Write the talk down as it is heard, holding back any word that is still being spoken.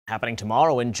Happening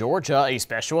tomorrow in Georgia, a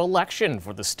special election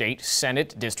for the state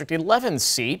Senate District 11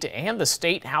 seat and the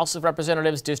state House of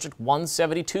Representatives District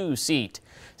 172 seat.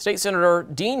 State Senator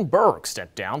Dean Burke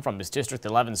stepped down from his District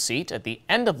 11 seat at the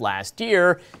end of last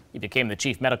year. He became the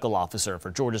chief medical officer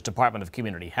for Georgia's Department of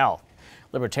Community Health.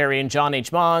 Libertarian John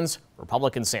H. Mons,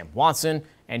 Republican Sam Watson,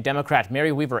 and Democrat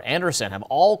Mary Weaver Anderson have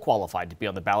all qualified to be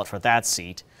on the ballot for that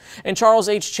seat. And Charles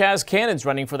H. Chaz Cannon's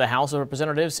running for the House of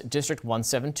Representatives District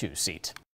 172 seat.